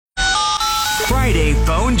Friday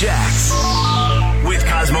Phone Jacks with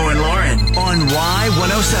Cosmo and Lauren on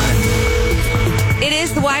Y107. It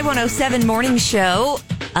is the Y107 morning show.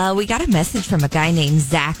 We got a message from a guy named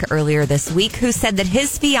Zach earlier this week who said that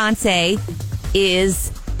his fiance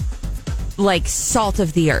is like salt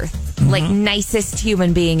of the earth, like nicest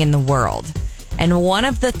human being in the world. And one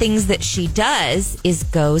of the things that she does is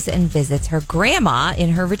goes and visits her grandma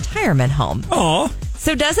in her retirement home. Aw.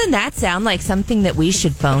 So doesn't that sound like something that we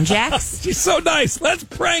should phone Jax? She's so nice. Let's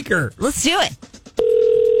prank her. Let's do it.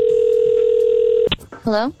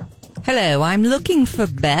 Hello? Hello, I'm looking for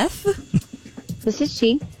Beth. This is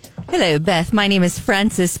she. Hello, Beth. My name is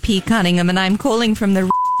Frances P. Cunningham, and I'm calling from the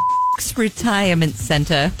Retirement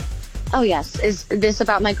Center. Oh, yes. Is this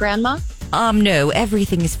about my grandma? No,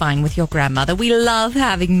 everything is fine with your grandmother. We love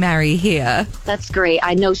having Mary here. That's great.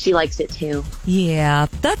 I know she likes it, too. Yeah,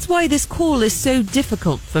 that's why this call is so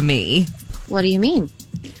difficult for me. What do you mean?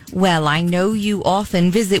 Well, I know you often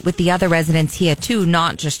visit with the other residents here, too,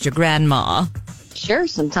 not just your grandma. Sure,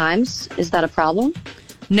 sometimes. Is that a problem?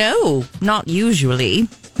 No, not usually.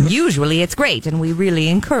 Usually it's great, and we really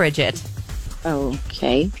encourage it.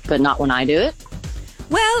 Okay, but not when I do it.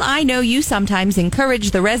 Well, I know you sometimes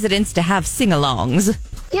encourage the residents to have sing-alongs.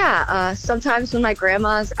 Yeah, sometimes when my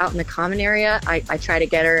grandma's out in the common area, I try to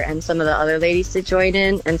get her and some of the other ladies to join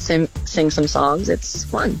in and sing some songs. It's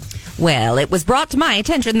fun. Well, it was brought to my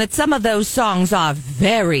attention that some of those songs are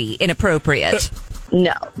very inappropriate.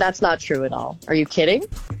 No, that's not true at all. Are you kidding?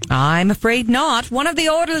 I'm afraid not. One of the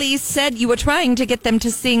orderlies said you were trying to get them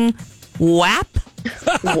to sing WAP.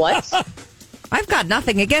 What? I've got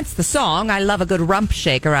nothing against the song. I love a good rump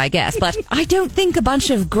shaker, I guess. But I don't think a bunch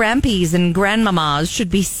of grampies and grandmamas should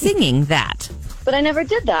be singing that. But I never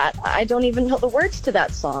did that. I don't even know the words to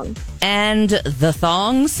that song. And the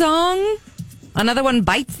thong song? Another one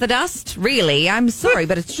bites the dust? Really, I'm sorry,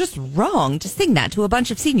 but it's just wrong to sing that to a bunch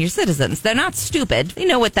of senior citizens. They're not stupid. They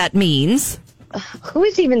know what that means. Who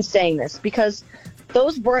is even saying this? Because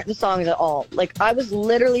those weren't the songs at all. Like, I was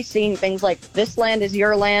literally singing things like, this land is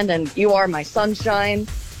your land and you are my sunshine.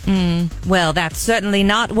 Well, that's certainly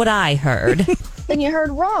not what I heard. Then you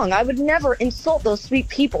heard wrong. I would never insult those sweet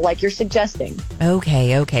people like you're suggesting.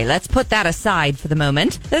 Okay, let's put that aside for the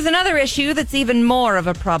moment. There's another issue that's even more of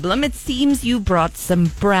a problem. It seems you brought some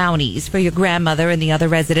brownies for your grandmother and the other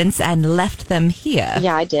residents and left them here.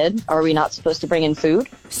 Yeah, I did. Are we not supposed to bring in food?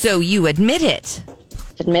 So you admit it?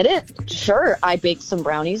 Admit it? Sure, I baked some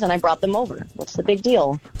brownies and I brought them over. What's the big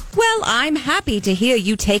deal? Well, I'm happy to hear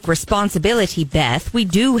you take responsibility, Beth. We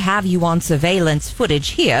do have you on surveillance footage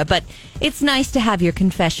here, but it's nice to have your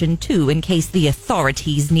confession, too, in case the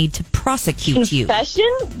authorities need to prosecute you.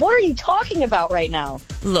 Confession? What are you talking about right now?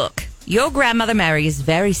 Look, your grandmother Mary is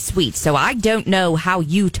very sweet, so I don't know how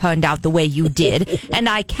you turned out the way you did, and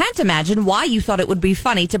I can't imagine why you thought it would be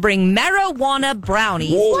funny to bring marijuana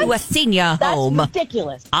brownies to a senior home. That's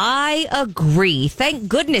ridiculous. I agree. Thank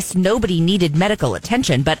goodness nobody needed medical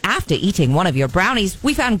attention, but after eating one of your brownies,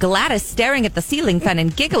 we found Gladys staring at the ceiling fan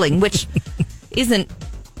and giggling, which isn't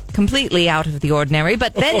completely out of the ordinary,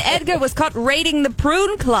 but then Edgar was caught raiding the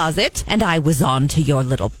prune closet, and I was on to your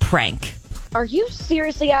little prank. Are you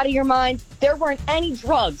seriously out of your mind? There weren't any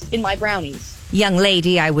drugs in my brownies. Young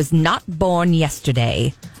lady, I was not born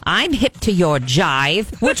yesterday. I'm hip to your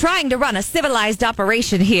jive. We're trying to run a civilized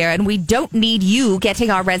operation here, and we don't need you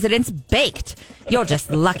getting our residents baked. You're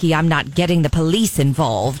just lucky I'm not getting the police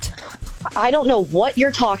involved. I don't know what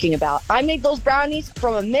you're talking about. I made those brownies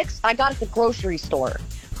from a mix I got at the grocery store.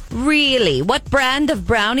 Really? What brand of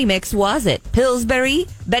brownie mix was it? Pillsbury?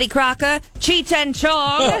 Betty Crocker? Cheech and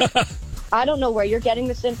Chong? I don't know where you're getting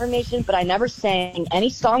this information, but I never sang any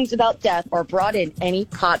songs about death or brought in any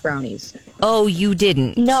hot brownies. Oh, you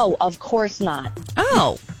didn't? No, of course not.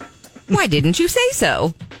 Oh. Why didn't you say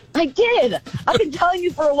so? I did. I've been telling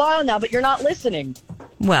you for a while now, but you're not listening.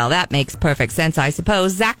 Well, that makes perfect sense, I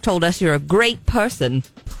suppose. Zach told us you're a great person.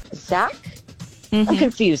 Zach? I'm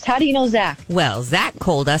confused. How do you know Zach? Well, Zach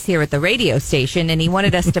called us here at the radio station, and he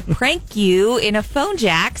wanted us to prank you in a phone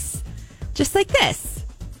jacks, just like this.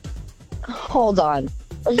 Hold on.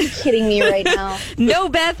 Are you kidding me right now? No,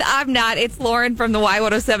 Beth, I'm not. It's Lauren from the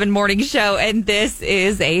Y107 Morning Show, and this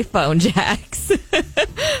is a phone jacks.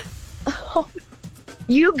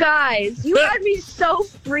 You guys, you had me so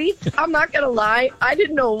freaked. I'm not going to lie. I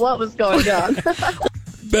didn't know what was going on.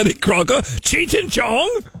 Betty Crocker, Cheech and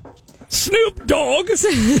Chong, Snoop Dogg,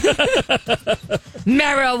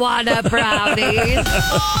 marijuana brownies.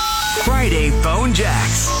 Friday Phone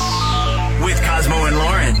Jacks with Cosmo and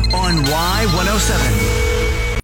Lauren on Y107.